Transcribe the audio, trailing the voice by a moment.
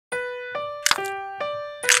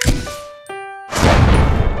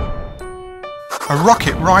A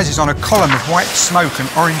rocket rises on a column of white smoke and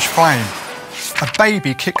orange flame. A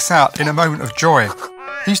baby kicks out in a moment of joy.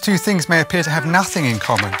 These two things may appear to have nothing in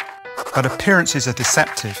common, but appearances are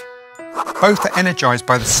deceptive. Both are energised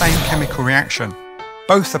by the same chemical reaction.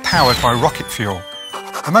 Both are powered by rocket fuel.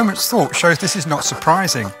 A moment's thought shows this is not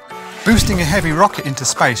surprising. Boosting a heavy rocket into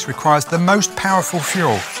space requires the most powerful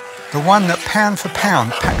fuel, the one that pound for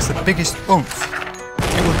pound packs the biggest oomph.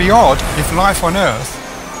 It would be odd if life on Earth,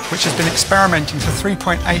 which has been experimenting for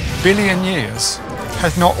 3.8 billion years,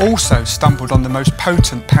 has not also stumbled on the most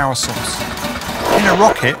potent power source. In a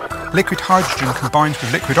rocket, liquid hydrogen combines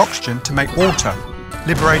with liquid oxygen to make water,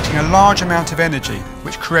 liberating a large amount of energy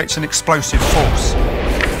which creates an explosive force.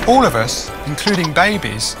 All of us, including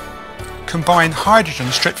babies, combine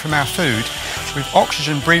hydrogen stripped from our food with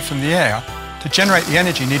oxygen breathed from the air to generate the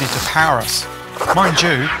energy needed to power us. Mind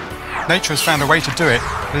you, nature has found a way to do it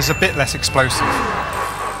that is a bit less explosive.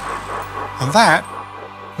 And that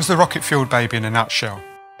was the rocket-fueled baby in a nutshell.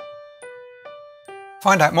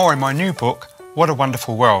 Find out more in my new book, What a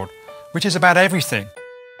Wonderful World, which is about everything,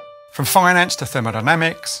 from finance to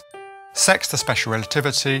thermodynamics, sex to special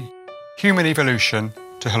relativity, human evolution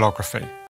to holography.